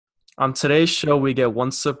On today's show, we get one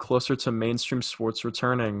step closer to mainstream sports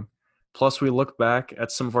returning. Plus, we look back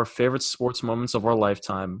at some of our favorite sports moments of our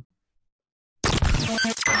lifetime. Yeah,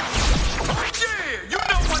 you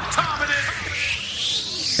know what time it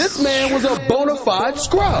is. This man was a bona fide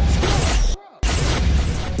scrub.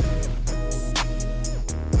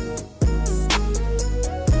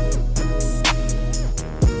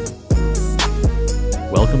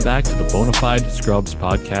 Welcome back to the Bonafide Scrubs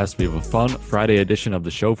podcast. We have a fun Friday edition of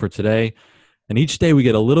the show for today. And each day we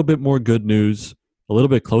get a little bit more good news, a little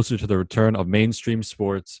bit closer to the return of mainstream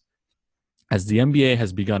sports as the NBA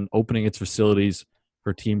has begun opening its facilities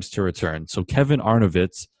for teams to return. So Kevin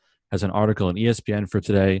Arnovitz has an article on ESPN for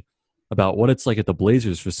today about what it's like at the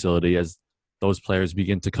Blazers facility as those players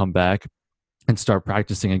begin to come back and start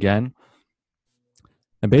practicing again.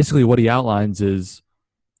 And basically what he outlines is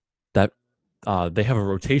that they have a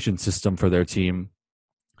rotation system for their team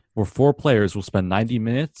where 4 players will spend 90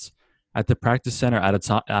 minutes at the practice center at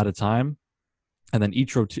a time, and then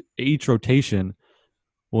each rotation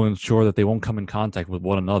will ensure that they won't come in contact with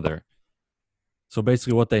one another. So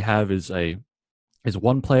basically what they have is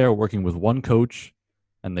one player working with one coach,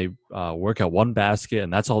 and they work at one basket,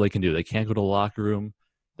 and that's all they can do. They can't go to the locker room.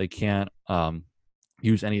 They can't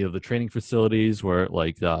use any of the training facilities where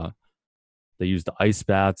they use the ice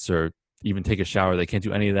baths or even take a shower. They can't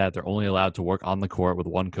do any of that. They're only allowed to work on the court with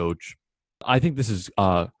one coach. I think this is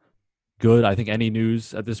good. I think any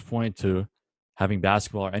news at this point to having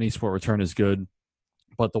basketball or any sport return is good.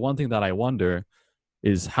 But the one thing that I wonder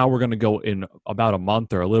is how we're going to go in about a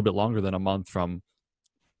month or a little bit longer than a month from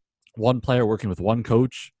one player working with one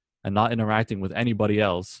coach and not interacting with anybody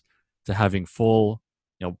else to having full,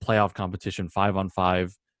 playoff competition,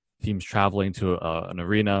 5-on-5, teams traveling to an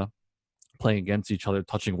arena, playing against each other,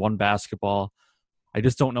 touching one basketball. I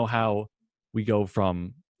just don't know how we go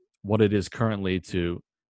from what it is currently to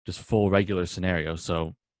just full regular scenario.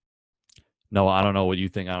 So, no, I don't know what you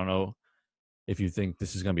think. I don't know if you think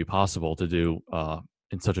this is going to be possible to do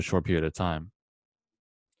in such a short period of time.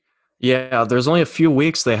 Yeah, there's only a few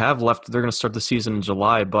weeks they have left. They're going to start the season in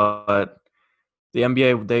July, but the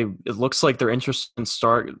NBA, it looks like they're interested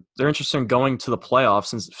in going to the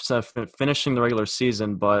playoffs instead of finishing the regular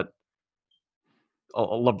season, but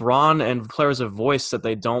LeBron and players have voiced that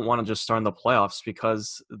they don't want to just start in the playoffs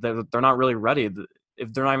because they're not really ready.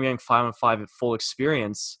 If they're not even getting 5-on-5 at full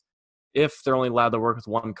experience, if they're only allowed to work with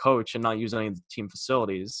one coach and not use any of the team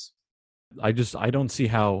facilities. I don't see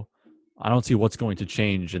what's going to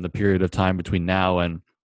change in the period of time between now and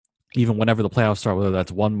even whenever the playoffs start, whether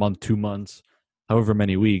that's 1 month, 2 months, however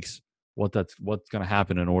many weeks, what's going to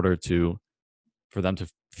happen in order for them to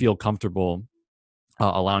feel comfortable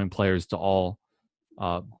allowing players to all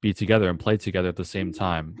be together and play together at the same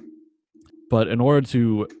time. But in order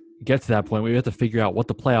to get to that point, we have to figure out what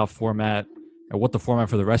the playoff format or what the format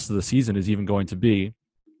for the rest of the season is even going to be.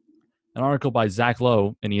 An article by Zach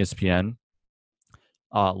Lowe in ESPN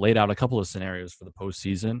laid out a couple of scenarios for the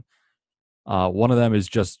postseason. One of them is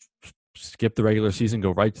just skip the regular season,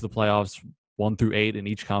 go right to the playoffs, 1 through 8 in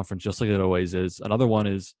each conference, just like it always is. Another one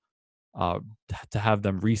is to have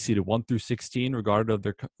them reseeded 1 through 16,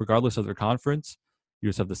 regardless of their conference. You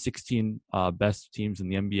just have the 16 best teams in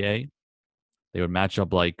the NBA. They would match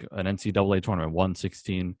up like an NCAA tournament, 1,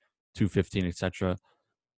 16, 2, 15, etc.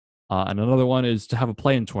 And another one is to have a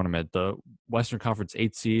play-in tournament. The Western Conference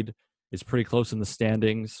 8 seed is pretty close in the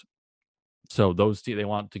standings. So they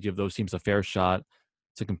want to give those teams a fair shot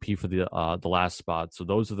to compete for the last spot. So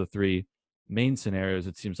those are the 3 main scenarios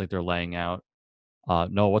it seems like they're laying out.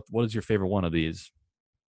 Noah, what is your favorite one of these?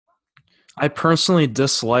 I personally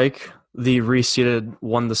dislike the reseeded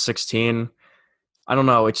 1 to 16. I don't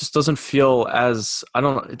know. It just doesn't feel as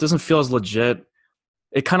it doesn't feel as legit.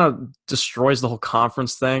 It kind of destroys the whole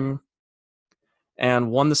conference thing.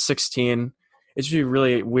 And 1 to 16, it should be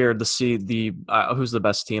really weird to see who's the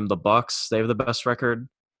best team. The Bucks, they have the best record,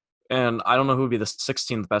 and I don't know who would be the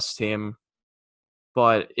 16th best team.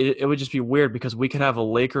 But it would just be weird because we could have a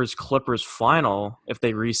Lakers-Clippers final if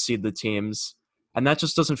they reseed the teams, and that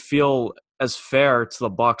just doesn't feel as fair to the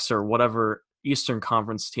Bucks or whatever Eastern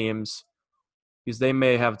Conference teams, because they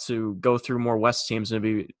may have to go through more West teams and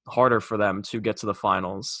it'd be harder for them to get to the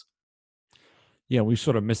finals. Yeah, we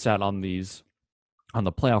sort of miss out on the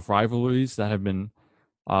playoff rivalries that have been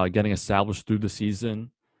getting established through the season.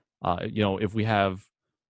 If we have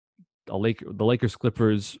the Lakers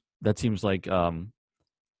Clippers, that seems like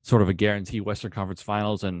sort of a guarantee Western Conference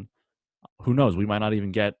Finals, and who knows, we might not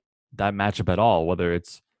even get that matchup at all, whether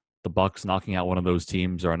it's the Bucks knocking out one of those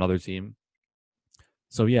teams or another team.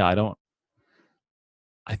 So yeah,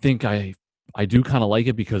 I think I do kind of like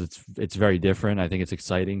it because it's very different. I think it's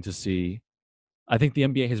exciting to see. I think the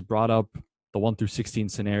NBA has brought up the 1 through 16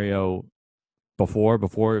 scenario before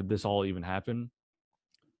this all even happened,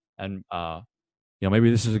 and maybe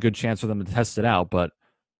this is a good chance for them to test it out. But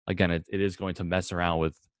again, it is going to mess around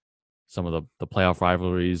with some of the playoff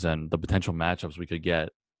rivalries and the potential matchups we could get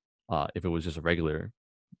if it was just a regular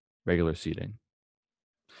seeding.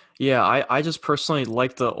 Yeah, I just personally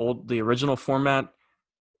like the original format,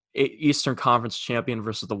 Eastern Conference champion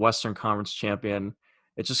versus the Western Conference champion.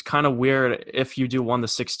 It's just kind of weird if you do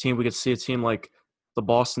 1-16, we could see a team like the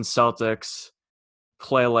Boston Celtics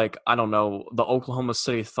play like, I don't know, the Oklahoma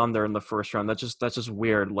City Thunder in the first round. That's just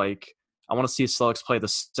weird. Like, I want to see Celtics play the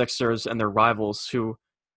Sixers and their rivals who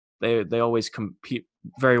they always compete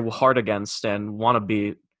very hard against and want to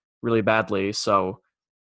beat really badly. So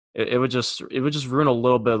it would just ruin a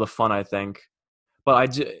little bit of the fun, I think.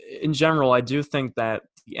 But in general, I do think that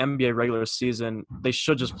the NBA regular season, they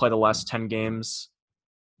should just play the last 10 games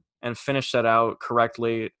and finish that out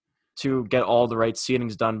correctly to get all the right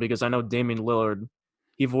seedings done. Because I know Damian Lillard,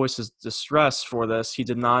 he voices distress for this. He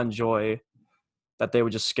did not enjoy that they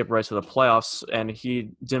would just skip right to the playoffs, and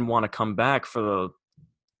he didn't want to come back for the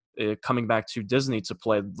coming back to Disney to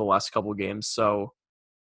play the last couple of games. So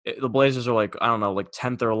the Blazers are like, I don't know, like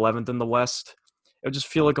 10th or 11th in the West. It would just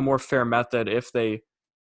feel like a more fair method if they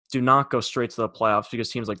do not go straight to the playoffs,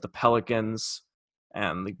 because teams like the Pelicans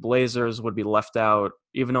and the Blazers would be left out,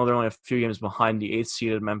 even though they're only a few games behind the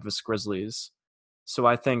 8th-seeded Memphis Grizzlies. So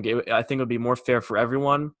I think it would be more fair for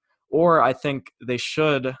everyone. Or I think they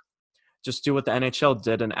should just do what the NHL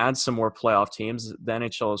did and add some more playoff teams. The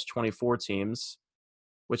NHL is 24 teams,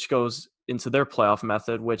 which goes into their playoff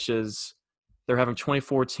method, which is they're having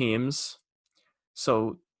 24 teams.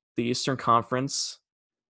 So the Eastern Conference,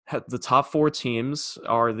 the top four teams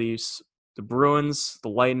are the Bruins, the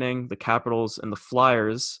Lightning, the Capitals, and the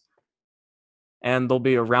Flyers. And there'll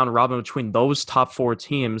be a round robin between those top four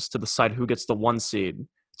teams to decide who gets the 1 seed. Do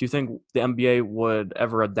you think the NBA would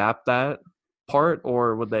ever adapt that part,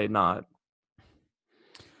 or would they not?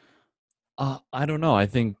 I don't know. I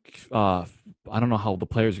think I don't know how the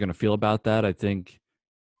players are going to feel about that. I think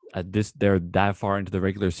at this they're that far into the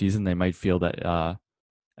regular season, they might feel that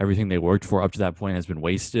everything they worked for up to that point has been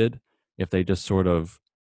wasted. If they just sort of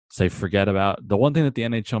say forget about the one thing that the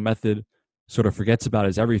NHL method sort of forgets about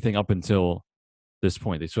is everything up until this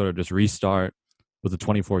point. They sort of just restart with the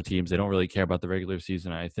 24 teams. They don't really care about the regular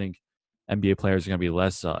season. I think NBA players are going to be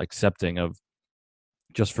less accepting of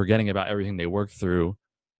just forgetting about everything they worked through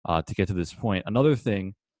to get to this point. Another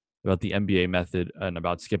thing about the NBA method and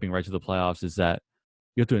about skipping right to the playoffs is that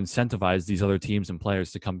you have to incentivize these other teams and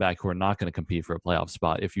players to come back who are not going to compete for a playoff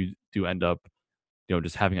spot if you do end up,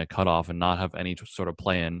 just having a cutoff and not have any sort of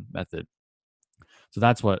play-in method. So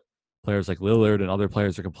that's what players like Lillard and other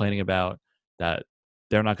players are complaining about, that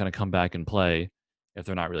they're not going to come back and play if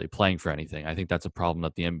they're not really playing for anything. I think that's a problem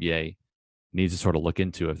that the NBA needs to sort of look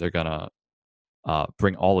into if they're going to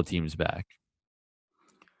bring all the teams back.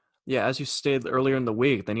 Yeah, as you stated earlier in the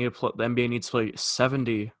week, the NBA needs to play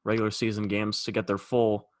 70 regular season games to get their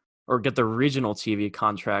full or get their regional TV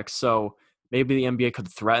contracts. So maybe the NBA could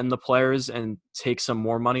threaten the players and take some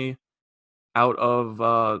more money out of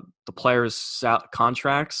the players'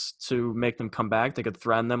 contracts to make them come back. They could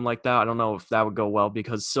threaten them like that. I don't know if that would go well,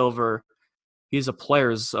 because Silver, he's a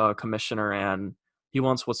players commissioner, and he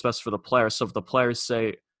wants what's best for the players. So if the players say,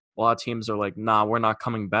 a lot of teams are like, nah, we're not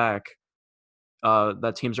coming back,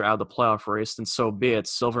 that teams are out of the playoff race, then so be it.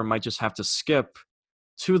 Silver might just have to skip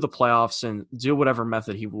to the playoffs and do whatever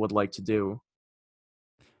method he would like to do.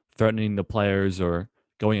 Threatening the players or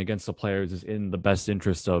going against the players is in the best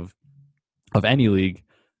interest of any league.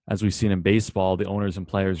 As we've seen in baseball, the owners and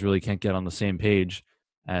players really can't get on the same page,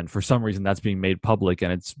 and for some reason that's being made public,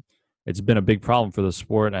 and it's been a big problem for the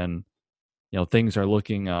sport. And things are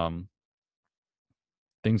looking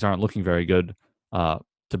things aren't looking very good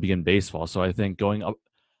to begin baseball. So I think going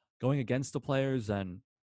against the players and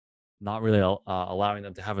not really allowing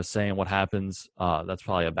them to have a say in what happens, that's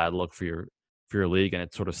probably a bad look for your league, and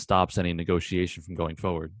it sort of stops any negotiation from going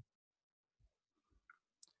forward.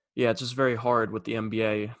 Yeah, it's just very hard with the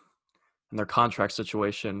NBA and their contract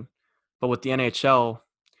situation. But with the NHL,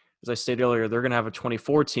 as I stated earlier, they're going to have a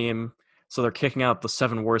 24 team, so they're kicking out the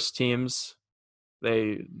 7 worst teams.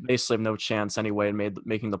 They basically have no chance anyway in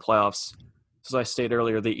making the playoffs. So as I stated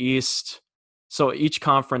earlier, the East. So each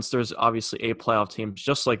conference, there's obviously 8 playoff teams,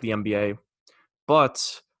 just like the NBA,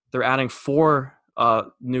 but they're adding 4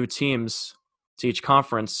 new teams to each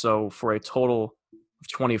conference. So for a total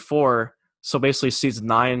of 24. So basically seeds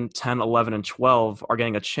 9, 10, 11, and 12 are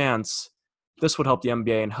getting a chance. This would help the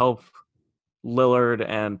NBA and help Lillard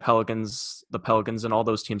and the Pelicans, and all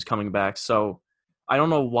those teams coming back. So I don't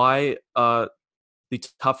know why the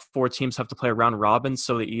top four teams have to play a round robin.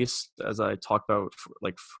 So the East, as I talked about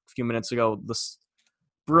like a few minutes ago, the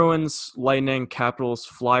Bruins, Lightning, Capitals,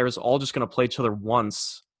 Flyers, all just going to play each other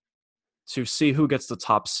once to see who gets the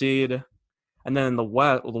top seed. And then in the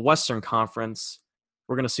Western Conference,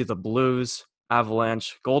 we're going to see the Blues,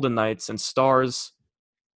 Avalanche, Golden Knights, and Stars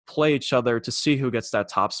play each other to see who gets that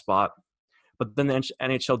top spot. But then the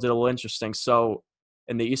NHL did a little interesting. So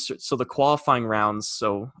in the Eastern, so the qualifying rounds,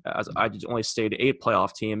 so as I only stayed 8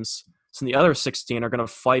 playoff teams. So the other 16 are going to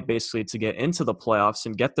fight basically to get into the playoffs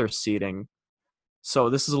and get their seeding. So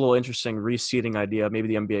this is a little interesting reseeding idea. Maybe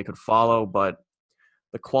the NBA could follow, but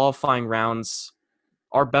the qualifying rounds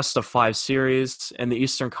are best of 5 series. In the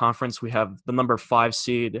Eastern Conference, we have the number 5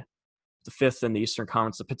 seed, the 5th in the Eastern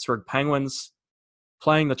Conference, the Pittsburgh Penguins,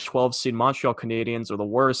 playing the 12 seed Montreal Canadiens, or the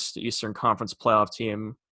worst Eastern Conference playoff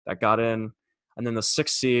team that got in. And then the 6th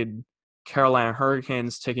seed Carolina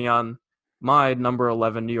Hurricanes taking on my number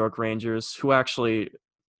 11 New York Rangers, who actually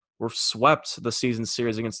were swept the season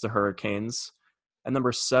series against the Hurricanes. And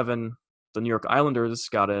number 7, the New York Islanders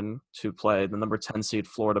got in to play the number 10 seed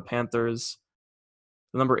Florida Panthers.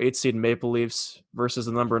 The number 8 seed Maple Leafs versus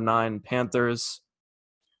the number 9 Panthers.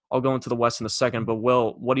 I'll go into the West in a second, but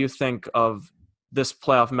Will, what do you think of this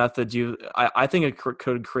playoff method? I think it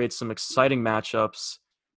could create some exciting matchups,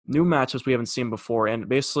 new matchups we haven't seen before, and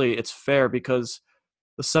basically it's fair because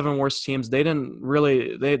the 7 worst teams, they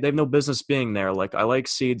have no business being there. Like, I like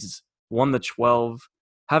seeds 1 to 12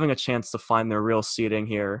 having a chance to find their real seeding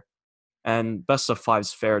here, and best of 5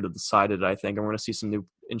 is fair to decide it, I think, and we're going to see some new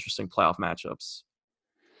interesting playoff matchups.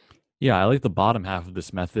 Yeah, I like the bottom half of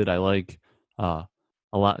this method. I like a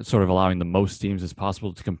lot, sort of allowing the most teams as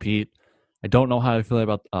possible to compete. I don't know how I feel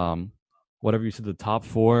about whatever you said. The top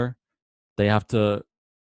 4, they have to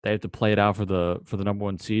play it out for the number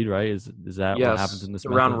 1 seed, right? Is that what happens Yes, in this the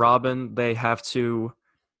method? round robin,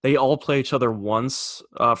 they all play each other once,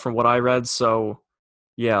 from what I read. So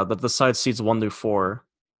yeah, the side seeds 1 to 4.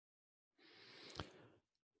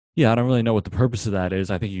 Yeah, I don't really know what the purpose of that is.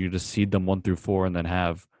 I think you just seed them 1 through 4, and then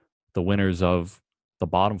have the winners of the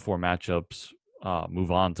bottom 4 matchups move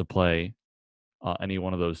on to play any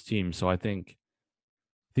one of those teams. So I think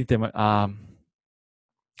they might. I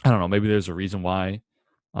don't know. Maybe there's a reason why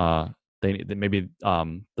they maybe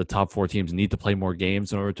the top 4 teams need to play more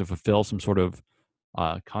games in order to fulfill some sort of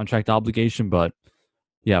contract obligation. But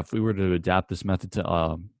yeah, if we were to adapt this method to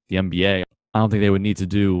the NBA, I don't think they would need to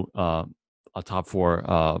do a top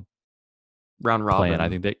 4 Round play. And I robin.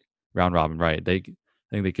 think they round robin, right? I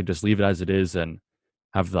think they could just leave it as it is and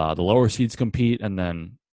have the lower seeds compete, and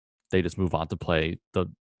then they just move on to play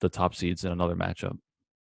the top seeds in another matchup.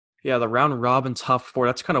 Yeah, the round robin top 4,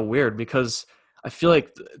 that's kind of weird because I feel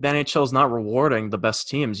like the NHL is not rewarding the best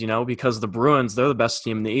teams, because the Bruins, they're the best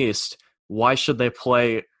team in the East. Why should they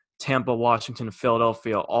play Tampa, Washington,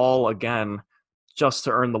 Philadelphia all again just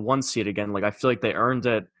to earn the 1 seed again? Like, I feel like they earned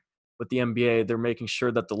it with the NBA. They're making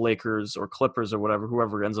sure that the Lakers or Clippers or whatever,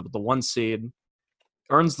 whoever ends up with the 1 seed,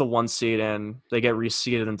 earns the 1 seed and they get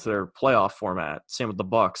reseeded into their playoff format. Same with the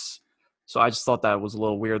Bucks. So I just thought that was a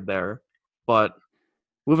little weird there. But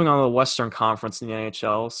moving on to the Western Conference in the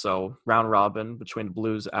NHL, so round robin between the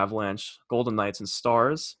Blues, Avalanche, Golden Knights, and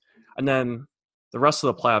Stars. And then the rest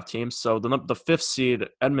of the playoff teams. So the 5th seed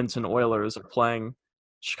Edmonton Oilers are playing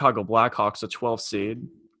Chicago Blackhawks, a 12th seed.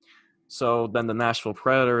 So then the Nashville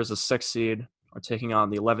Predators, a 6th seed, are taking on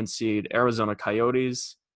the 11th seed Arizona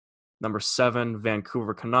Coyotes. Number 7,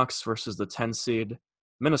 Vancouver Canucks versus the 10 seed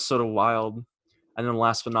Minnesota Wild. And then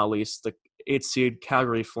last but not least, the 8 seed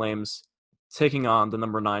Calgary Flames taking on the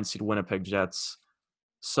number 9 seed Winnipeg Jets.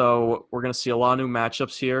 So we're going to see a lot of new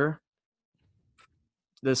matchups here.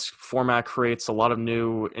 This format creates a lot of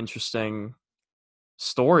new, interesting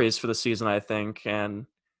stories for the season, I think. And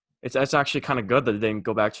it's actually kind of good that they didn't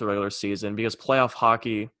go back to the regular season, because playoff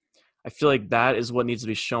hockey, I feel like that is what needs to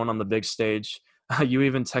be shown on the big stage. You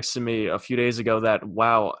even texted me a few days ago that,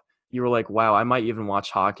 wow, you were like, wow, I might even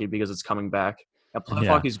watch hockey because it's coming back. And playoff Yeah.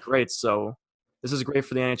 hockey is great. So this is great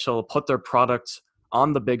for the NHL to put their product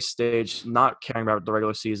on the big stage, not caring about the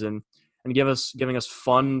regular season, and giving us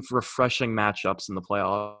fun, refreshing matchups in the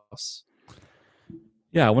playoffs.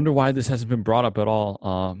 Yeah, I wonder why this hasn't been brought up at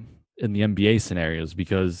all in the NBA scenarios,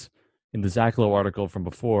 because in the Zach Lowe article from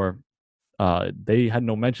before, they had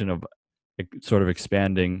no mention of sort of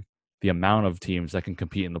expanding the amount of teams that can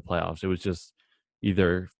compete in the playoffs. It was just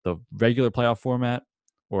either the regular playoff format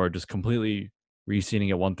or just completely reseeding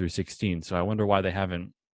it 1 through 16. So I wonder why they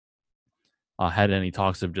haven't had any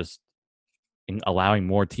talks of just allowing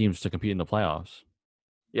more teams to compete in the playoffs.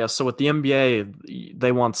 Yeah, so with the NBA,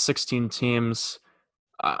 they want 16 teams.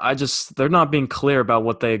 I just they're not being clear about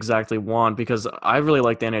what they exactly want because I really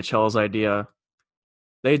like the NHL's idea.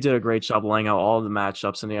 They did a great job laying out all the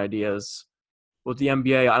matchups and the ideas. With the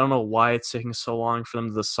NBA, I don't know why it's taking so long for them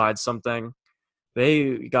to decide something.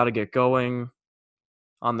 They got to get going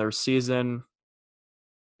on their season.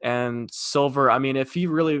 And Silver, I mean, if he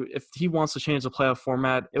wants to change the playoff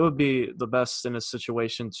format, it would be the best in a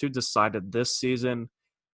situation to decide it this season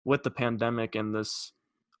with the pandemic and this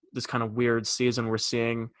kind of weird season we're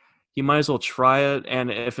seeing. He might as well try it, and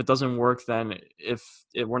if it doesn't work, then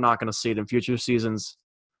we're not going to see it in future seasons.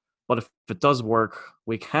 But if it does work,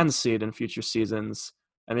 we can see it in future seasons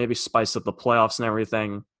and maybe spice up the playoffs and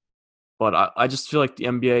everything. But I just feel like the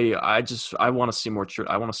NBA, I want to see more.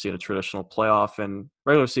 I want to see a traditional playoff and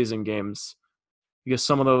regular season games because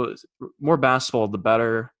some of those more basketball, the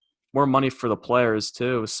better, more money for the players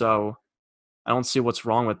too. So I don't see what's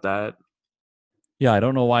wrong with that. Yeah, I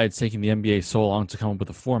don't know why it's taking the NBA so long to come up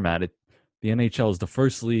with a format. The NHL is the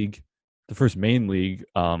first league, the first main league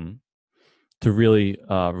to really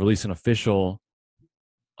release an official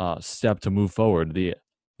step to move forward. The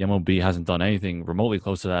MLB hasn't done anything remotely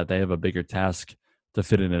close to that. They have a bigger task to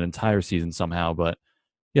fit in an entire season somehow. But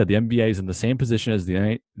yeah, the NBA is in the same position as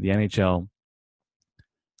the NHL.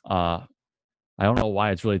 I don't know why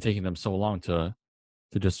it's really taking them so long to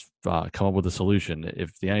just come up with a solution.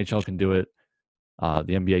 If the NHL can do it,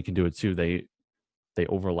 the NBA can do it too. They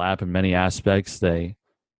overlap in many aspects. They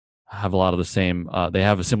have a lot of the same. They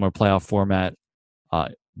have a similar playoff format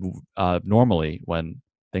normally when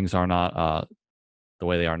things are not the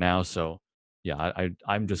way they are now. So yeah,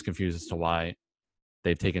 I'm just confused as to why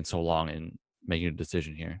they've taken so long in making a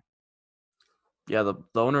decision here. Yeah, the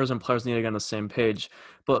owners and players need to get on the same page.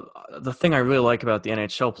 But the thing I really like about the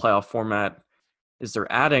NHL playoff format is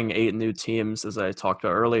they're adding 8 new teams, as I talked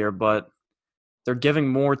about earlier, but they're giving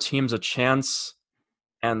more teams a chance,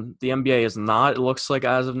 and the NBA is not, it looks like,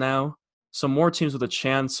 as of now. So more teams with a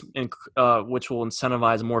chance, which will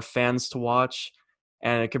incentivize more fans to watch,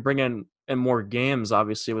 and it could bring in more games,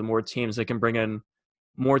 obviously, with more teams. They can bring in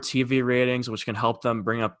more TV ratings, which can help them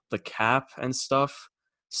bring up the cap and stuff.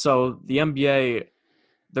 So the NBA,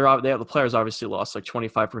 the players obviously lost like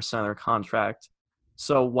 25% of their contract.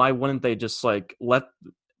 So why wouldn't they just like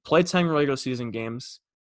play 10 regular season games,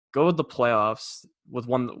 go with the playoffs with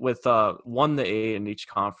 1 to 8 in each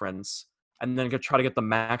conference, and then try to get the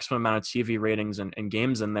maximum amount of TV ratings and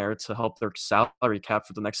games in there to help their salary cap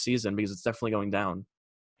for the next season because it's definitely going down.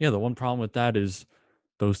 Yeah, the one problem with that is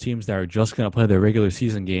those teams that are just going to play their regular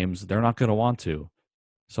season games, they're not going to want to.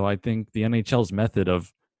 So I think the NHL's method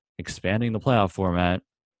of expanding the playoff format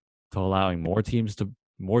to allowing more teams to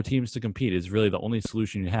compete is really the only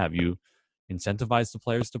solution you have. You incentivize the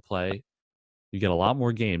players to play. You get a lot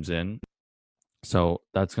more games in. So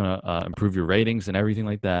that's going to improve your ratings and everything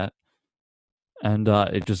like that. And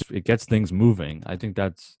it gets things moving. I think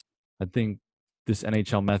this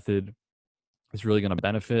NHL method is really going to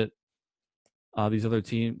benefit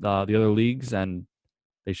the other leagues, and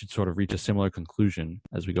they should sort of reach a similar conclusion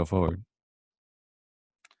as we go forward.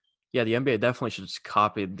 Yeah, the NBA definitely should just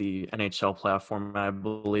copy the NHL playoff format, I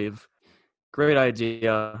believe. Great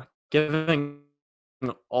idea. Giving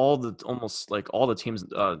almost all the teams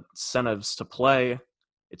incentives to play.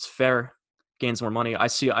 It's fair. Gains more money. I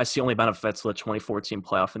see only benefits to the 2014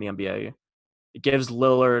 playoff in the NBA. It gives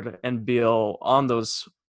Lillard and Beal on those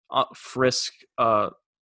frisk or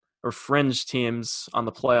fringe teams on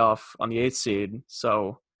the playoff on the 8th seed.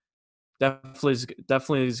 So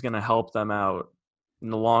definitely is going to help them out in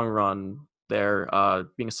the long run. They're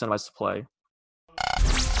being incentivized to play.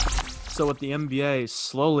 So with the NBA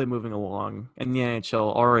slowly moving along and the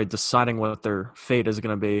NHL already deciding what their fate is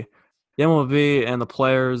going to be, the MLB and the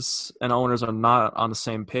players and owners are not on the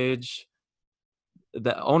same page.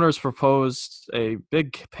 The owners proposed a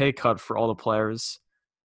big pay cut for all the players.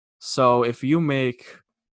 So if you make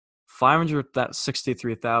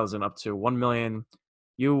 563,000 up to 1 million,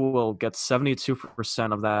 you will get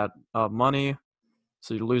 72% of that money.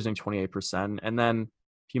 So you're losing 28%. And then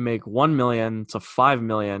if you make 1 million to 5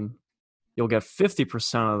 million, you'll get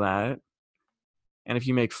 50% of that. And if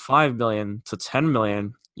you make 5 million to 10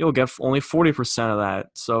 million, you'll get only 40% of that.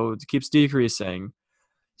 So it keeps decreasing.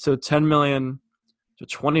 So 10 million to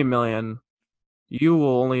 20 million, you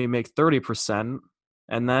will only make 30%.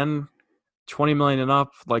 And then 20 million and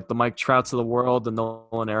up, like the Mike Trouts of the world, the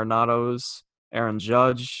Nolan Arenados, Aaron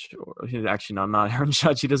Judge, or actually not Aaron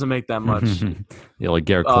Judge. He doesn't make that much. Yeah, like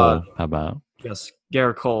Garrett Cole. How about? Yes,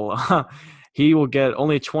 Garrett Cole. he will get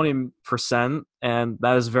only 20%, and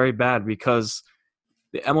that is very bad because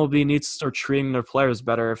the MLB needs to start treating their players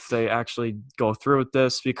better if they actually go through with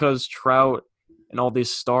this, because Trout and all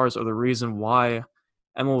these stars are the reason why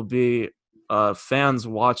MLB fans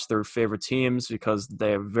watch their favorite teams, because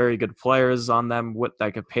they have very good players on them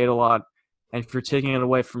that get paid a lot. And if you're taking it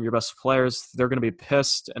away from your best players, they're going to be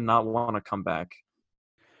pissed and not want to come back.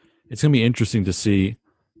 It's going to be interesting to see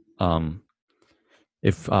um,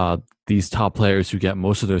 if these top players who get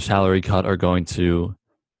most of their salary cut are going to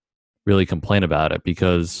really complain about it,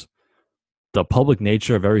 because the public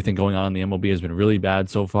nature of everything going on in the MLB has been really bad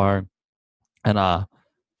so far. And I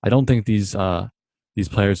don't think these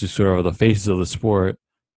players who sort of are the faces of the sport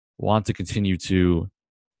want to continue to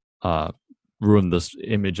ruin this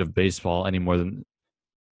image of baseball any more than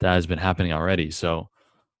that has been happening already. So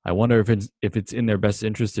I wonder if it's in their best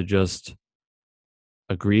interest to just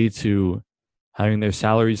agree to having their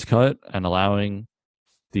salaries cut and allowing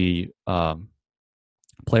the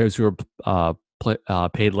players who are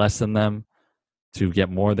paid less than them to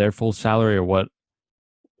get more of their full salary, or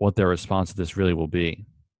what their response to this really will be.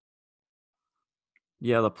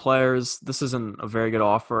 Yeah, the players, this isn't a very good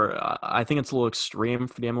offer. I think it's a little extreme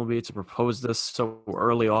for the MLB to propose this so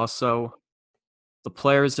early also. The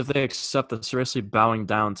players, if they accept this, seriously bowing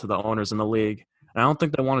down to the owners in the league. And I don't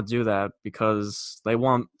think they want to do that because they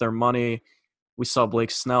want their money. We saw Blake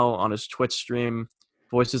Snell on his Twitch stream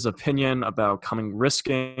voice his opinion about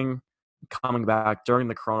risking coming back during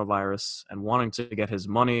the coronavirus and wanting to get his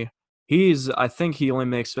money. I think he only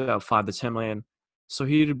makes about 5 to 10 million, so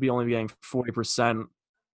he'd be only getting 40%.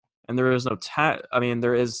 And there is no tax. I mean,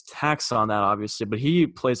 there is tax on that, obviously, but he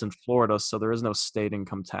plays in Florida, so there is no state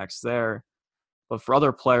income tax there. But for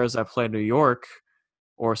other players that play in New York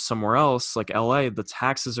or somewhere else, like LA, the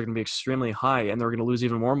taxes are going to be extremely high, and they're going to lose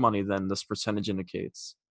even more money than this percentage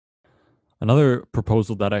indicates. Another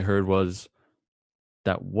proposal that I heard was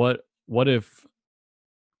that what if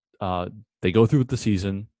they go through with the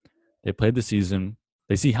season, they played the season,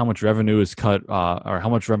 they see how much revenue is cut, or how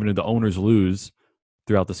much revenue the owners lose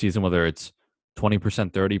throughout the season, whether it's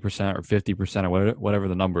 20%, 30%, or 50%, or whatever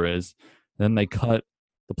the number is. Then they cut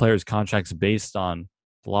the players' contracts based on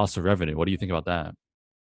the loss of revenue. What do you think about that?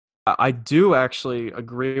 I do actually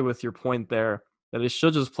agree with your point there that they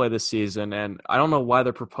should just play this season, and I don't know why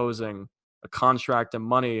they're proposing a contract and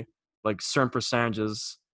money, like certain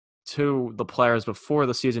percentages, to the players before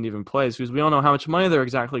the season even plays, because we don't know how much money they're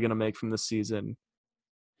exactly going to make from this season.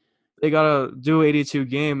 They got to do 82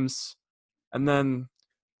 games, and then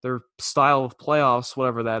their style of playoffs,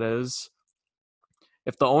 whatever that is,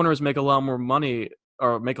 if the owners make a lot more money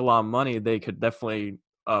or make a lot of money, they could definitely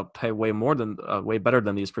pay way better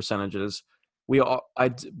than these percentages. I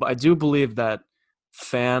do believe that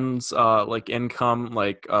fans like income,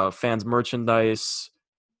 like fans merchandise,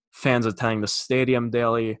 fans attending the stadium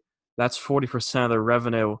daily, that's 40% of their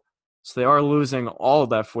revenue. So they are losing all of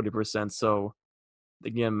that 40%. So they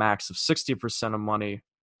get a max of 60% of money.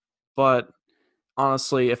 But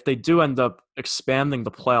honestly, if they do end up expanding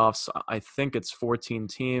the playoffs, I think it's 14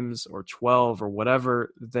 teams or 12 or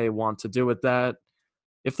whatever they want to do with that.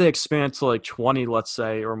 If they expand to like 20, let's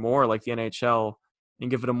say, or more, like the NHL, and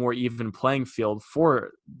give it a more even playing field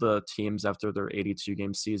for the teams after their 82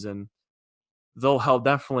 game season, they'll help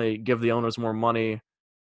definitely give the owners more money,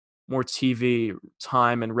 more TV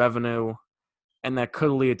time and revenue, and that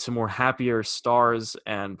could lead to more happier stars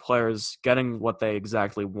and players getting what they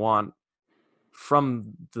exactly want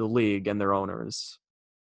from the league and their owners.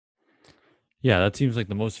 Yeah, that seems like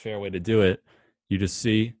the most fair way to do it. You just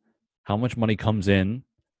see how much money comes in,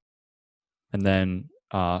 and then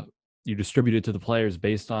you distribute it to the players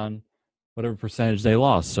based on whatever percentage they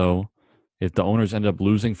lost. So if the owners end up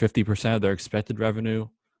losing 50% of their expected revenue,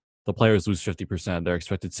 the players lose 50% of their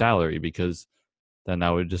expected salary, because then that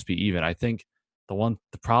would just be even. I think the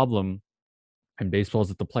problem in baseball is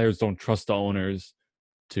that the players don't trust the owners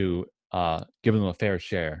to give them a fair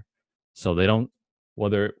share. So they don't,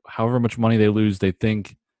 however much money they lose, they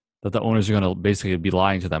think that the owners are going to basically be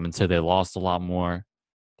lying to them and say they lost a lot more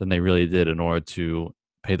than they really did in order to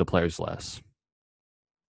pay the players less.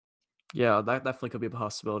 Yeah, that definitely could be a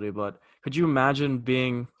possibility. But could you imagine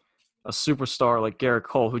being a superstar like Garrett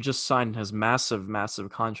Cole, who just signed his massive,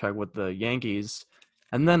 massive contract with the Yankees,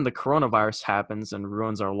 and then the coronavirus happens and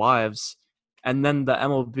ruins our lives, and then the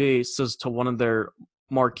MLB says to one of their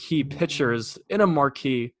marquee pitchers in a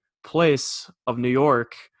marquee place of New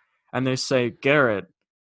York, and they say, Garrett,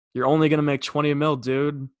 you're only going to make 20 mil,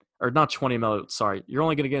 dude. Or not 20 mil, sorry. You're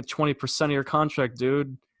only going to get 20% of your contract,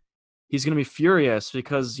 dude. He's going to be furious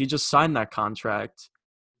because he just signed that contract.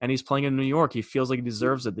 and he's playing in New York. He feels like he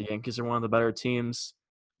deserves it. The Yankees are one of the better teams.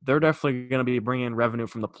 They're definitely going to be bringing in revenue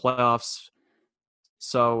from the playoffs.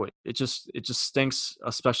 So it just stinks,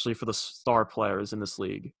 especially for the star players in this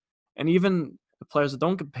league, and even the players that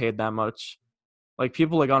don't get paid that much, like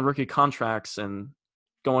people like on rookie contracts and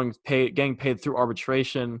getting paid through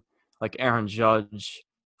arbitration, like Aaron Judge,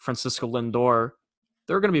 Francisco Lindor.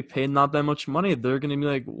 They're going to be paid not that much money. They're going to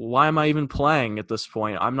be like, why am I even playing at this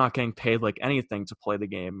point? I'm not getting paid like anything to play the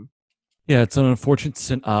game. Yeah, it's an unfortunate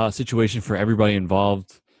situation for everybody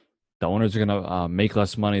involved. The owners are going to make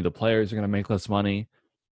less money. The players are going to make less money.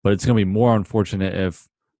 But it's going to be more unfortunate if,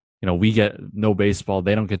 we get no baseball.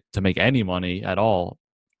 They don't get to make any money at all.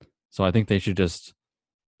 So I think they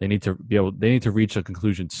need to reach a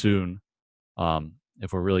conclusion soon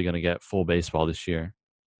if we're really going to get full baseball this year.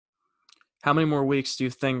 How many more weeks do you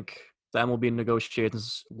think the MLB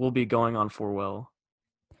negotiations will be going on for, Will?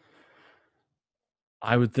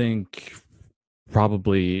 I would think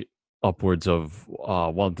probably upwards of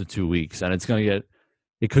 1 to 2 weeks, and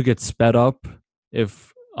it could get sped up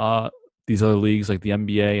if these other leagues like the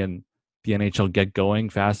NBA and the NHL get going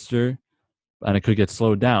faster, and it could get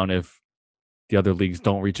slowed down if the other leagues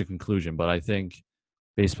don't reach a conclusion. But I think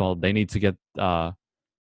baseball, they need to get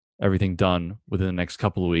everything done within the next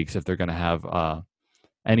couple of weeks if they're going to have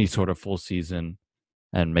any sort of full season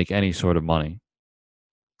and make any sort of money.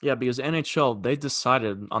 Yeah, because NHL, they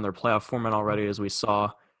decided on their playoff format already, as we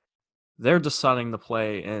saw. They're deciding to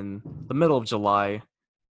play in the middle of July,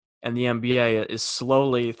 and the NBA is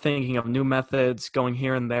slowly thinking of new methods, going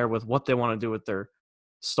here and there with what they want to do with their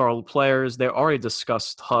star players. They already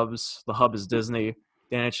discussed hubs. The hub is Disney.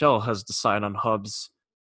 The NHL has decided on hubs,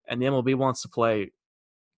 and the MLB wants to play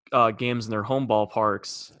games in their home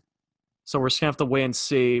ballparks. So we're just going to have to wait and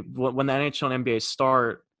see. When the NHL and NBA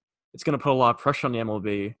start, it's going to put a lot of pressure on the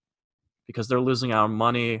MLB because they're losing out on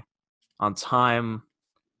money, on time,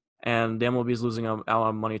 and the MLB is losing out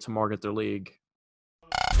on money to market their league.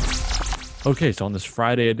 Okay, so on this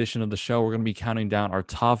Friday edition of the show, we're going to be counting down our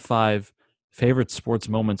top 5 favorite sports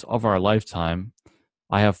moments of our lifetime.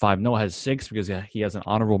 I have 5. Noah has 6 because he has an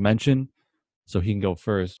honorable mention, so he can go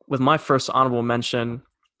first. With my first honorable mention,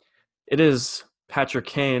 it is Patrick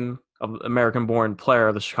Kane, an American-born player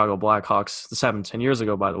of the Chicago Blackhawks. This happened 10 years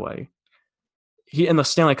ago, by the way. He, in the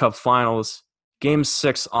Stanley Cup Finals, Game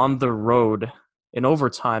 6 on the road, in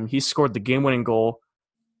overtime, he scored the game-winning goal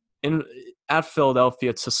at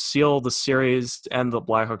Philadelphia to seal the series, and the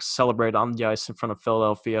Blackhawks celebrated on the ice in front of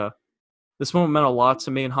Philadelphia. This moment meant a lot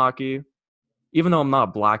to me in hockey, even though I'm not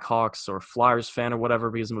a Blackhawks or Flyers fan or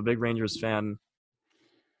whatever, because I'm a big Rangers fan.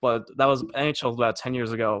 But that was NHL about 10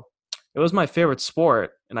 years ago. It was my favorite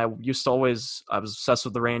sport, and I was obsessed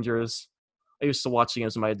with the Rangers. I used to watch the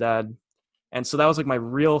games with my dad. And so that was like my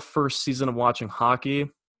real first season of watching hockey.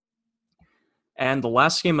 And the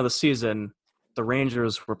last game of the season, the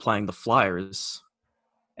Rangers were playing the Flyers.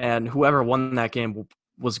 And whoever won that game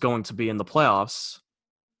was going to be in the playoffs.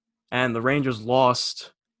 And the Rangers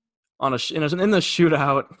lost in the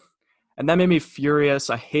shootout. And that made me furious.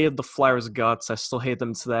 I hated the Flyers' guts. I still hate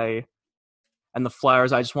them today. And the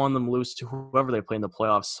Flyers, I just wanted them to lose to whoever they play in the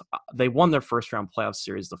playoffs. They won their first round playoff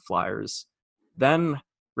series, the Flyers. Then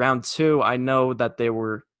round 2, I know that they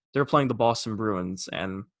were playing the Boston Bruins,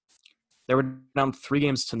 and they were down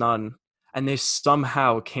 3-0, and they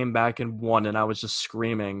somehow came back and won, and I was just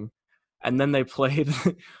screaming. And then they played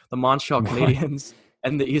the Montreal Canadiens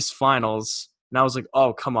in the East Finals, and I was like,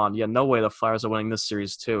 oh, come on. Yeah, no way the Flyers are winning this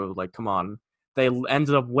series too. Like, come on. They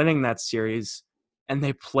ended up winning that series, and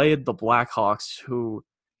they played the Blackhawks, who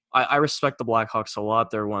I respect the Blackhawks a lot.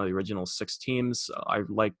 They're one of the original 6 teams. I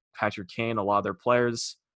like Patrick Kane, a lot of their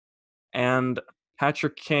players. And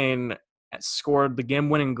Patrick Kane scored the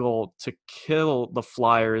game-winning goal to kill the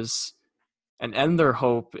Flyers and end their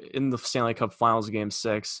hope in the Stanley Cup Finals Game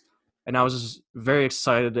 6. And I was just very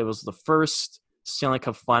excited. It was the first Stanley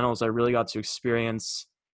Cup Finals I really got to experience.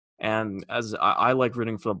 And as I like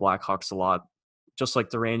rooting for the Blackhawks a lot, just like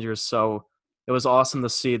the Rangers. So it was awesome to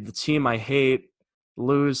see the team I hate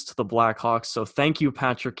lose to the Blackhawks. So thank you,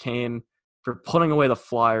 Patrick Kane, for putting away the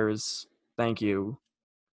Flyers. Thank you.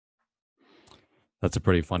 That's a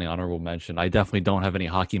pretty funny honorable mention. I definitely don't have any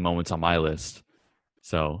hockey moments on my list,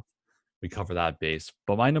 so we cover that base.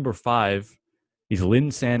 But my number 5 is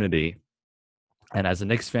Linsanity. And as a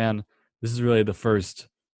Knicks fan, this is really the first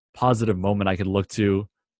positive moment I could look to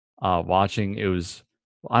watching. It was,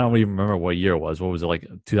 I don't even remember what year it was. What was it, like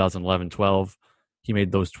 2011, 12? He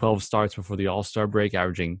made those 12 starts before the All-Star break,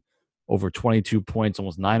 averaging over 22 points,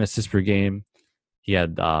 almost 9 assists per game. He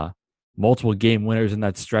had multiple game winners in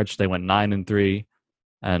that stretch. They went 9-3.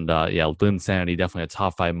 And Linsanity, definitely a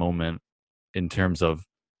top 5 moment in terms of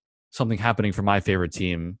something happening for my favorite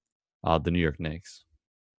team, the New York Knicks.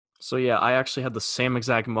 So yeah, I actually had the same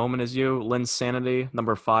exact moment as you. Linsanity,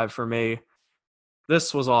 number 5 for me.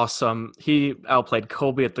 This was awesome. He outplayed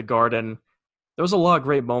Kobe at the Garden. There was a lot of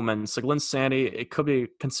great moments. Like Linsanity, it could be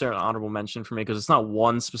considered an honorable mention for me because it's not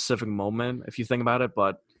one specific moment if you think about it,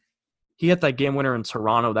 but he hit that game winner in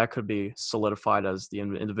Toronto. That could be solidified as the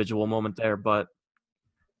individual moment there. But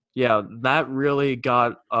yeah, that really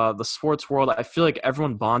got the sports world. I feel like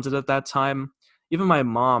everyone bonded at that time. Even my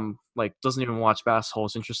mom like doesn't even watch basketball.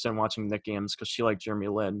 Is interested in watching Knick games because she liked Jeremy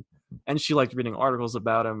Lin and she liked reading articles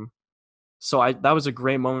about him. So that was a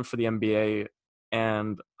great moment for the NBA.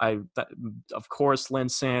 And of course,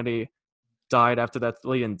 Linsanity died after that.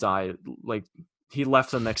 Well, he didn't die. Like he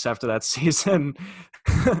left the Knicks after that season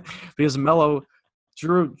because Melo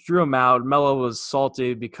drew him out. Melo was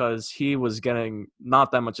salty because he was getting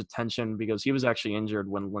not that much attention because he was actually injured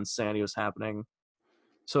when Linsanity was happening.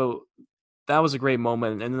 So that was a great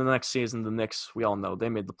moment. And then the next season, the Knicks, we all know, they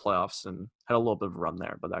made the playoffs and had a little bit of a run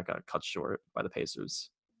there, but that got cut short by the Pacers.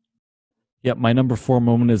 Yep, my number 4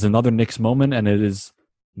 moment is another Knicks moment, and it is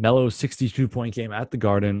Melo's 62-point game at the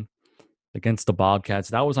Garden against the Bobcats.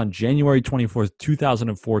 That was on January 24th,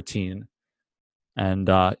 2014. And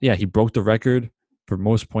he broke the record for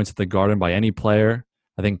most points at the Garden by any player.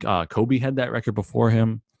 I think Kobe had that record before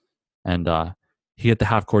him. And he hit the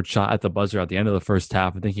half-court shot at the buzzer at the end of the first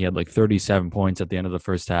half. I think he had like 37 points at the end of the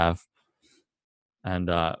first half. And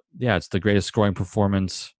it's the greatest scoring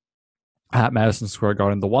performance at Madison Square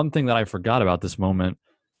Garden. The one thing that I forgot about this moment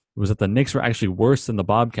was that the Knicks were actually worse than the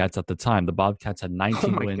Bobcats at the time. The Bobcats had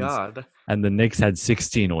 19 wins, God. and the Knicks had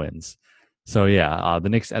 16 wins. So the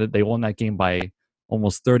Knicks, they won that game by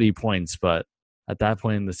almost 30 points, but at that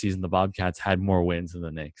point in the season, the Bobcats had more wins than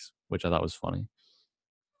the Knicks, which I thought was funny.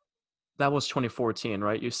 That was 2014,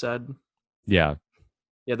 right? You said? Yeah.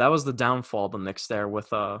 Yeah, that was the downfall of the Knicks there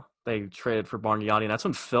with they traded for Bargnani, and that's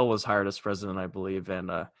when Phil was hired as president, I believe. And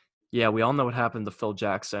we all know what happened to Phil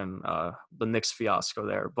Jackson, the Knicks fiasco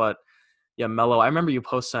there. But yeah, Melo, I remember you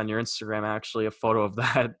posted on your Instagram actually a photo of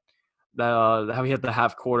that how he hit the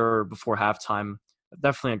half quarter before halftime.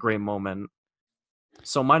 Definitely a great moment.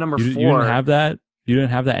 So my number 4. You didn't have that? You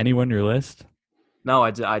didn't have that anywhere on your list? No,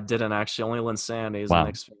 I didn't actually. Only Linsanity is Wow. the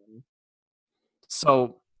Knicks fan.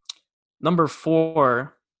 So number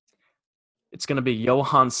 4, it's going to be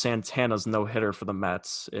Johan Santana's no-hitter for the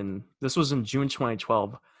Mets. This was in June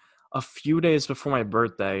 2012, a few days before my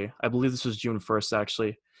birthday. I believe this was June 1st,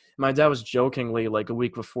 actually. My dad was jokingly, like a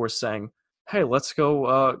week before, saying, hey, let's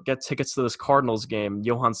go get tickets to this Cardinals game.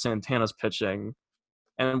 Johan Santana's pitching.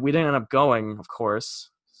 And we didn't end up going, of course.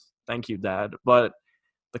 Thank you, Dad. But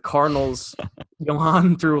the Cardinals,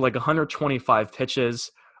 Johan threw like 125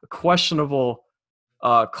 pitches, a questionable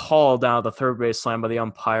call down at the third baseline by the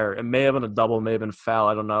umpire. It may have been a double, may have been foul.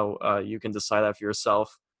 I don't know. You can decide that for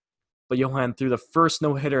yourself. But Johan threw the first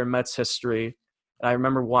no-hitter in Mets history. And I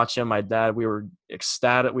remember watching my dad. We were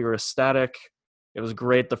ecstatic. It was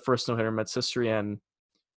great, the first no-hitter in Mets history. And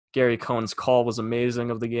Gary Cohen's call was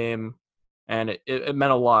amazing of the game. And it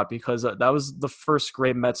meant a lot because that was the first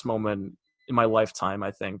great Mets moment in my lifetime,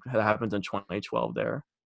 I think. It happened in 2012 there.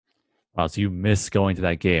 Wow, so you missed going to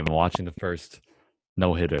that game and watching the first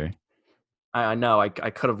no-hitter. I know. I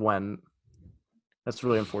could have went. That's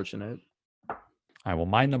really unfortunate. All right, well,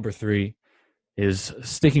 my number 3 is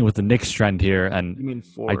sticking with the Knicks trend here. And You mean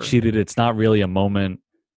 4? I cheated. It's not really a moment,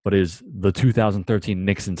 but is the 2013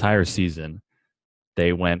 Knicks entire season.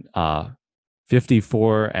 They went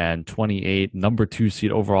 54-28, number 2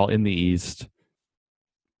 seed overall in the East.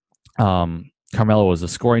 Carmelo was a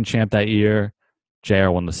scoring champ that year.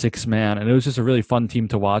 JR won the 6th man, and it was just a really fun team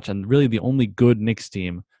to watch, and really the only good Knicks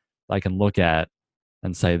team I can look at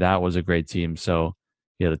and say that was a great team. So,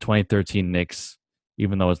 yeah, the 2013 Knicks,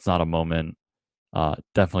 even though it's not a moment,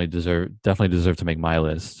 definitely deserve to make my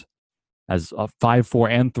list. As 5, 4,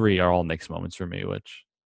 and 3 are all Knicks moments for me, which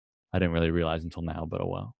I didn't really realize until now, but oh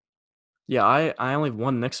well. Yeah, I only have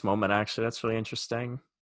one Knicks moment, actually. That's really interesting.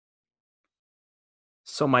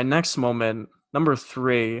 So my next moment, number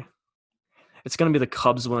 3, it's going to be the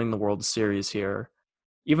Cubs winning the World Series here.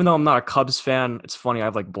 Even though I'm not a Cubs fan, it's funny. I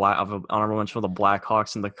have an honorable mention for the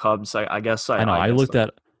Blackhawks and the Cubs. I guess I know. I looked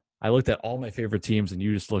at all my favorite teams, and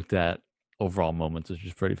you just looked at overall moments, which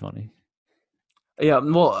is pretty funny. Yeah,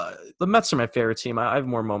 well, the Mets are my favorite team. I have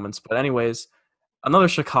more moments, but anyways, another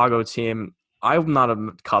Chicago team. I'm not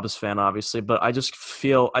a Cubs fan, obviously, but I just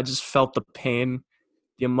felt the pain,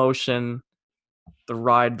 the emotion, the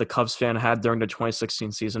ride the Cubs fan had during the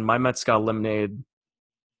 2016 season. My Mets got eliminated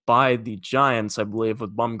by the Giants, I believe,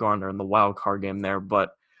 with Bumgarner in the wild card game there. But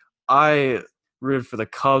I rooted for the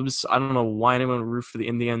Cubs. I don't know why anyone would root for the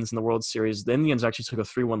Indians in the World Series. The Indians actually took a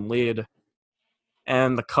 3-1 lead,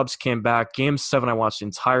 and the Cubs came back. Game 7, I watched the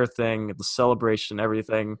entire thing, the celebration,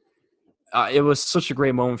 everything. It was such a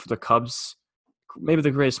great moment for the Cubs. Maybe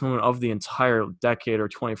the greatest moment of the entire decade or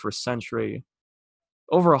 21st century.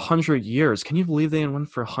 Over 100 years. Can you believe they went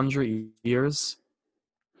for 100 years?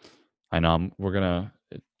 I know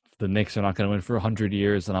the Knicks are not going to win for 100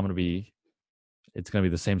 years, and it's going to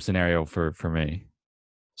be the same scenario for me.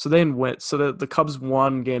 So they went. So the Cubs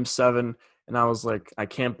won Game 7, and I was like, I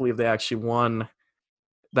can't believe they actually won.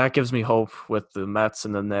 That gives me hope with the Mets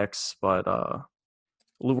and the Knicks, but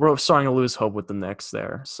we're starting to lose hope with the Knicks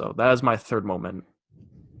there. So that is my third moment.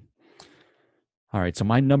 All right, so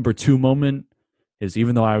my number 2 moment is,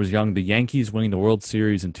 even though I was young, the Yankees winning the World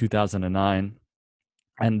Series in 2009.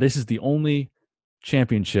 And this is the only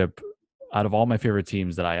championship out of all my favorite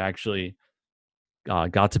teams that I actually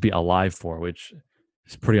got to be alive for, which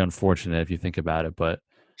is pretty unfortunate if you think about it. But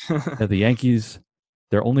the Yankees,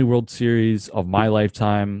 their only World Series of my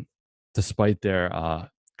lifetime, despite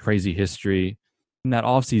their crazy history. In that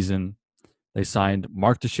offseason, they signed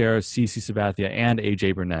Mark Teixeira, CC Sabathia, and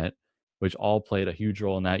AJ Burnett, which all played a huge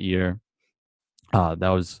role in that year. That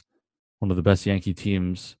was one of the best Yankee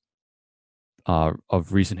teams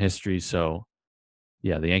of recent history. So,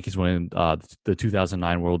 yeah, the Yankees winning the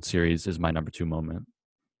 2009 World Series is my number 2 moment.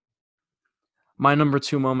 My number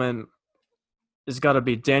 2 moment has got to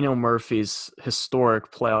be Daniel Murphy's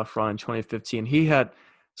historic playoff run in 2015. He had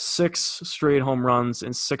 6 straight home runs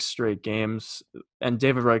in 6 straight games, and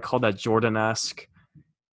David Wright called that Jordan-esque.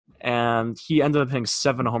 And he ended up hitting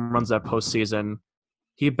 7 home runs that postseason.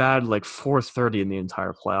 He batted like .430 in the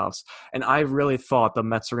entire playoffs. And I really thought the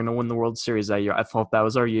Mets were going to win the World Series that year. I thought that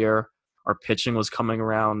was our year. Our pitching was coming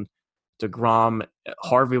around. DeGrom,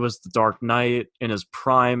 Harvey was the Dark Knight in his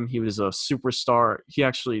prime. He was a superstar. He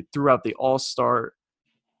actually threw out the All-Star.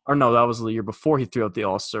 Or no, that was the year before he threw out the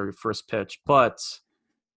All-Star first pitch. But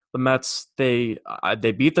the Mets, they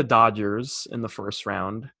beat the Dodgers in the first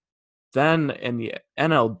round. Then in the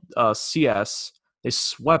NLCS, they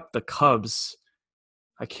swept the Cubs.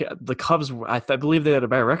 The Cubs, I believe they had a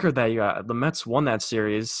better record that year. The Mets won that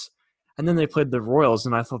series, and then they played the Royals,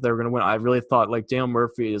 and I thought they were going to win. I really thought like Daniel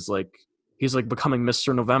Murphy is like he's like becoming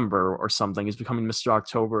Mr. November or something. He's becoming Mr.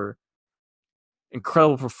 October.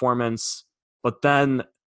 Incredible performance, but then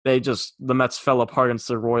the Mets fell apart against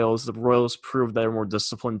the Royals. The Royals proved they're a more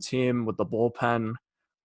disciplined team with the bullpen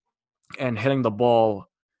and hitting the ball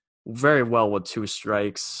very well with 2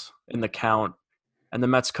 strikes in the count. And the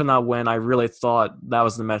Mets could not win. I really thought that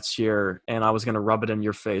was the Mets year, and I was going to rub it in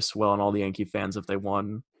your face, Will, and all the Yankee fans if they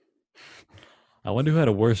won. I wonder who had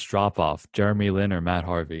a worse drop-off, Jeremy Lin or Matt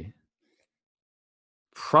Harvey?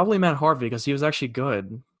 Probably Matt Harvey, because he was actually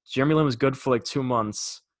good. Jeremy Lin was good for like 2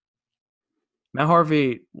 months. Matt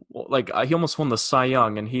Harvey, like he almost won the Cy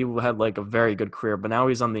Young, and he had like a very good career, but now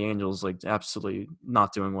he's on the Angels, like absolutely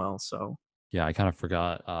not doing well. So yeah, I kind of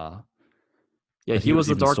forgot. Yeah, he was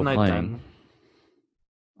the Dark Knight playing. then.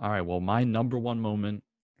 All right, well, my number 1 moment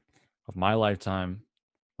of my lifetime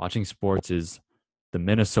watching sports is the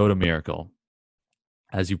Minnesota Miracle.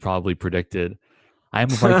 As you probably predicted, I am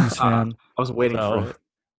a Vikings fan. I was waiting for it.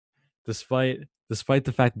 Despite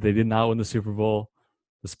the fact that they did not win the Super Bowl,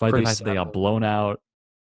 despite the fact that they got blown out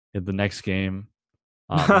in the next game,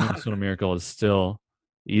 the Minnesota Miracle is still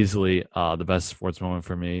easily the best sports moment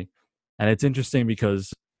for me. And it's interesting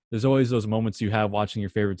because there's always those moments you have watching your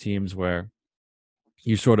favorite teams where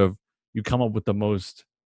you come up with the most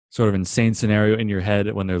sort of insane scenario in your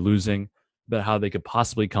head when they're losing, about how they could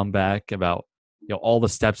possibly come back, about all the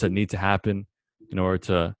steps that need to happen in order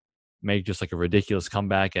to make just like a ridiculous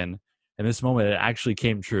comeback. And in this moment, it actually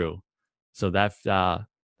came true. So that's a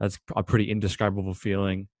pretty indescribable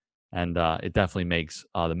feeling, and it definitely makes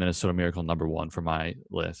the Minnesota Miracle number 1 for my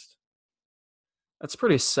list. That's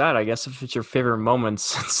pretty sad, I guess, if it's your favorite moment,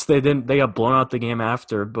 since they got blown out the game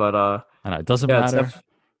after. But I know, it doesn't matter.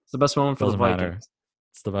 It's the best moment for the Vikings. Matter.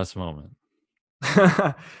 It's the best moment.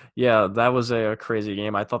 Yeah, that was a crazy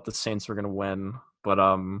game. I thought the Saints were gonna win, but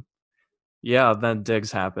yeah, then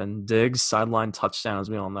Diggs happened. Diggs sideline touchdown, as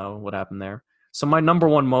we all know what happened there. So my number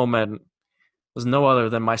 1 moment was no other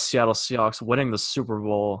than my Seattle Seahawks winning the Super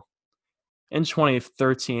Bowl in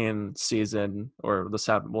 2013 season, or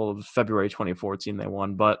February 2014 they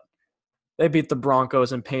won, but they beat the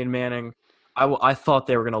Broncos and Peyton Manning. I thought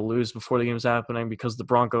they were going to lose before the game was happening because the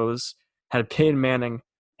Broncos had Peyton Manning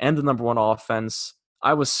and the number 1 offense.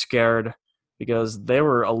 I was scared because they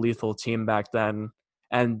were a lethal team back then,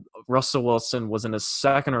 and Russell Wilson was in his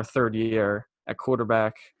second or third year at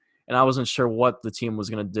quarterback, and I wasn't sure what the team was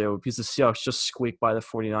going to do because the Seahawks just squeaked by the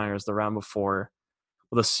 49ers the round before.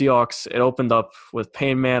 Well, the Seahawks, it opened up with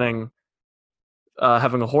Peyton Manning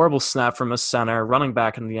having a horrible snap from his center, running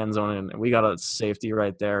back in the end zone, and we got a safety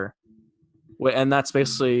right there. And that's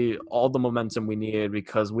basically all the momentum we needed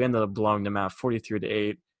because we ended up blowing them out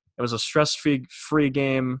 43-8. It was a stress-free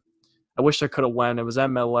game. I wish I could have won. It was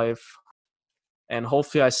at MetLife. And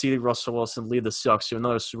hopefully I see Russell Wilson lead the Seahawks to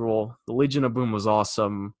another Super Bowl. The Legion of Boom was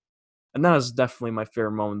awesome. And that is definitely my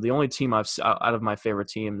favorite moment. The only team I've out of my favorite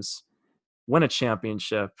teams win a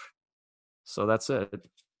championship. So that's it.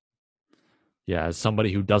 Yeah, as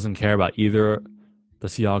somebody who doesn't care about either the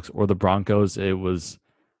Seahawks or the Broncos, it was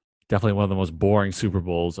definitely one of the most boring Super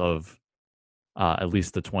Bowls of at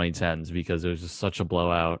least the 2010s because it was just such a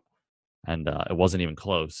blowout and it wasn't even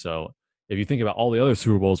close. So if you think about all the other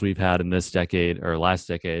Super Bowls we've had in this decade or last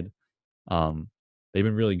decade, they've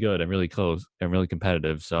been really good and really close and really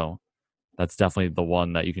competitive. So that's definitely the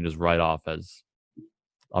one that you can just write off as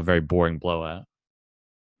a very boring blowout.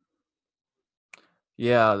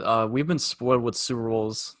 Yeah, we've been spoiled with Super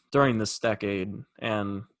Bowls during this decade,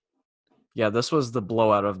 and yeah, this was the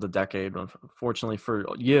blowout of the decade. Unfortunately for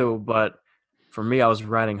you, but for me, I was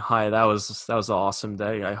riding high. That was an awesome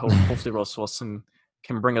day. I hope hopefully Russell Wilson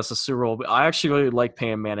can bring us a Super Bowl. But I actually really like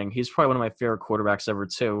Peyton Manning. He's probably one of my favorite quarterbacks ever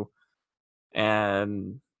too,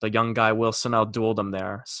 and the young guy Wilson outdueled him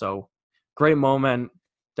there. So great moment,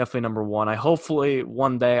 definitely number one. Hopefully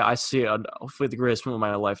one day I see it. Hopefully the greatest moment of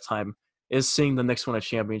my lifetime is seeing the Knicks win a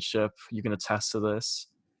championship. You can attest to this.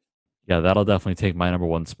 Yeah, that'll definitely take my number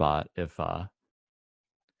one spot if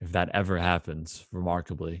that ever happens,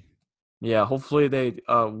 remarkably. Yeah, hopefully they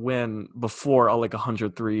win before like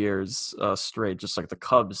 103 years straight, just like the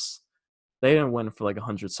Cubs. They didn't win for like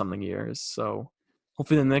 100-something years. So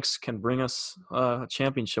hopefully the Knicks can bring us a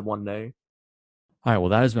championship one day. All right,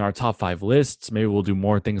 well, that has been our top 5 lists. Maybe we'll do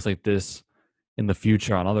more things like this in the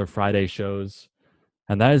future on other Friday shows.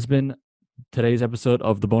 And that has been today's episode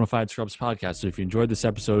of the Bonafide Scrubs podcast. So if you enjoyed this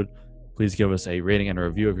episode, please give us a rating and a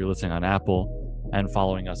review if you're listening on Apple and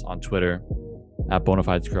following us on Twitter at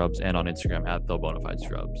Bonafide Scrubs and on Instagram at The Bonafide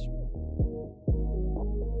Scrubs.